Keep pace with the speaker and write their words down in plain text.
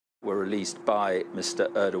were released by Mr.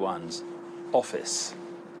 Erdogan's office.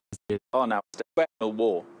 Are now a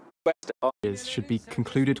war. Should be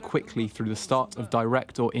concluded quickly through the start of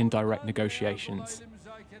direct or indirect negotiations.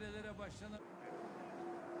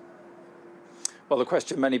 Well, the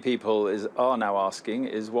question many people are now asking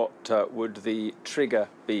is what would the trigger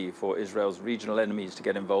be for Israel's regional enemies to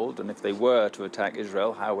get involved? And if they were to attack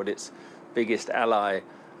Israel, how would its biggest ally,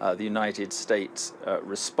 the United States,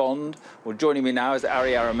 respond? Well, joining me now is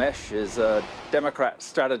Ari Aramesh, is a Democrat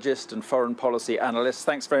strategist and foreign policy analyst.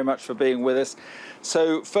 Thanks very much for being with us.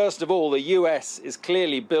 So, first of all, the US is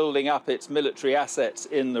clearly building up its military assets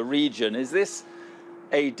in the region. Is this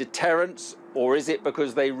a deterrence, or is it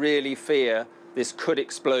because they really fear this could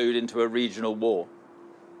explode into a regional war?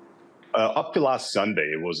 Up to last Sunday,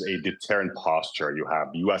 it was a deterrent posture. You have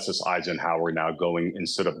USS Eisenhower now going,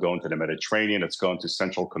 instead of going to the Mediterranean, it's going to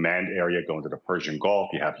Central Command area, going to the Persian Gulf.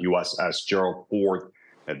 You have USS Gerald Ford,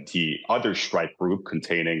 the other strike group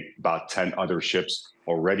containing about 10 other ships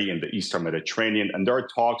already in the Eastern Mediterranean. And there are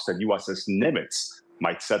talks that USS Nimitz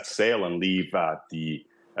might set sail and leave the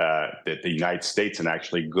United States and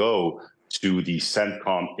actually go to the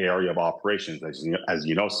CENTCOM area of operations. As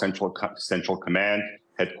you know, Central Command,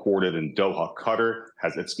 headquartered in Doha, Qatar,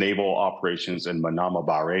 has its naval operations in Manama,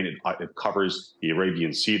 Bahrain. It covers the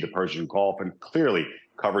Arabian Sea, the Persian Gulf, and clearly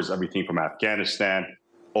covers everything from Afghanistan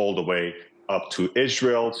all the way up to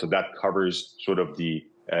Israel. So that covers sort of the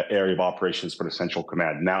area of operations for the Central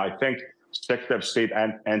Command. Now, I think Secretary of State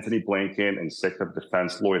Antony Blinken and Secretary of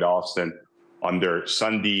Defense Lloyd Austin, on their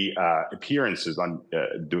Sunday appearances on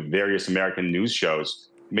the various American news shows,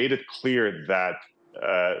 made it clear that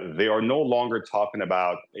they are no longer talking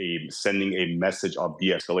about sending a message of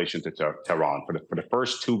de-escalation to Tehran. For the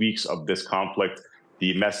first 2 weeks of this conflict,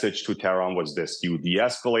 the message to Tehran was this: you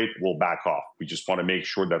de-escalate, we'll back off. We just want to make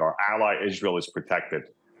sure that our ally Israel is protected.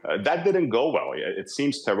 That didn't go well. It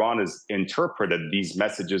seems Tehran has interpreted these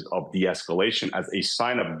messages of de-escalation as a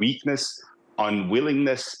sign of weakness,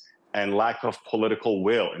 unwillingness, and lack of political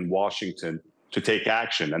will in Washington to take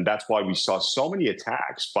action. And that's why we saw so many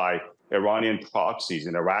attacks by Iranian proxies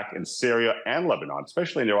in Iraq and Syria and Lebanon,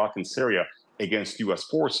 especially in Iraq and Syria, against U.S.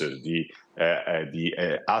 forces.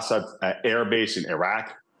 The Assad air base in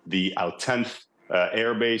Iraq, the Al-Tanf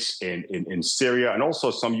air base in Syria, and also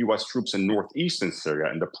some U.S. troops in northeastern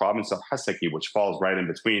Syria in the province of Hasaki, which falls right in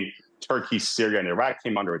between Turkey, Syria, and Iraq,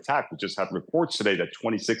 came under attack. We just had reports today that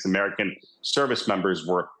 26 American service members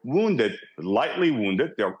were wounded, lightly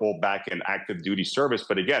wounded. They're all back in active duty service,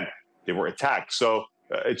 but again, they were attacked. So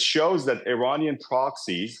it shows that Iranian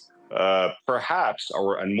proxies, perhaps,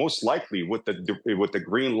 and most likely with the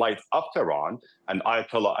green light of Tehran, and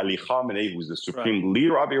Ayatollah Ali Khamenei, who's the supreme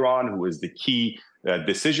leader of Iran, who is the key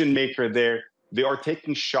decision maker there, they are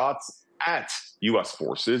taking shots at U.S.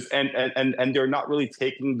 forces, and they're not really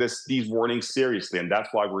taking these warnings seriously. And that's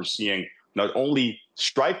why we're seeing not only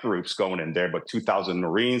strike groups going in there, but 2,000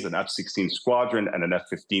 Marines, an F-16 squadron, and an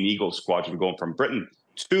F-15 Eagle squadron going from Britain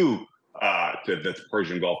to the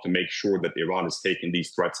Persian Gulf to make sure that Iran is taking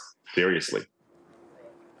these threats seriously.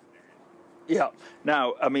 Yeah.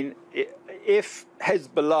 Now, I mean, if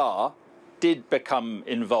Hezbollah did become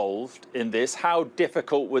involved in this, how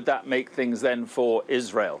difficult would that make things then for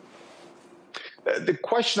Israel? The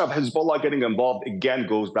question of Hezbollah getting involved, again,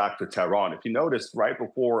 goes back to Tehran. If you noticed, right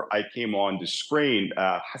before I came on the screen,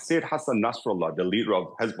 Sayyid Hassan Nasrallah, the leader of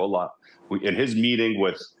Hezbollah, in his meeting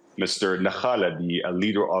with Mr. Nakhala, the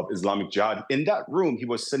leader of Islamic Jihad, in that room, he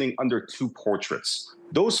was sitting under two portraits.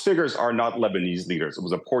 Those figures are not Lebanese leaders. It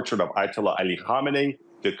was a portrait of Ayatollah Ali Khamenei,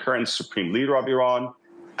 the current supreme leader of Iran,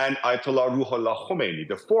 and Ayatollah Ruhollah Khomeini,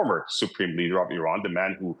 the former supreme leader of Iran, the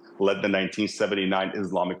man who led the 1979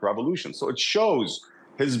 Islamic Revolution. So it shows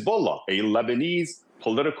Hezbollah, a Lebanese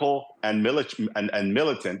political and militant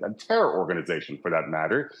and terror organization, for that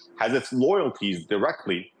matter, has its loyalties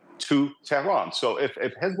directly to Tehran. So if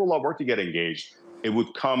Hezbollah were to get engaged, it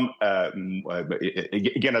would come,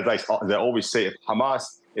 again, as I always say, if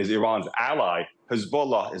Hamas is Iran's ally,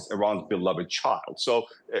 Hezbollah is Iran's beloved child. So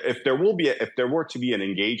if there were to be an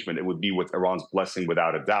engagement, it would be with Iran's blessing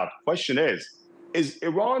without a doubt. Question is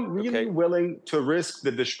Iran really willing to risk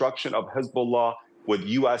the destruction of Hezbollah with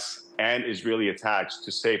U.S. and Israeli attacks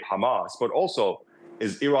to save Hamas? But also,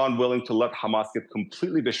 is Iran willing to let Hamas get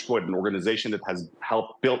completely destroyed, an organization that has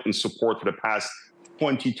helped build and support for the past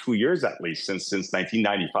 22 years at least, since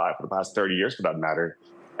 1995, for the past 30 years for that matter,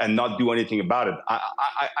 and not do anything about it?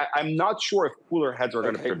 I'm not sure if cooler heads are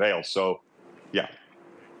going to prevail. So, yeah.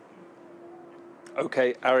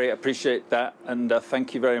 Okay, Ari, I appreciate that. And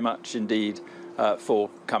thank you very much indeed for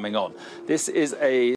coming on. This is a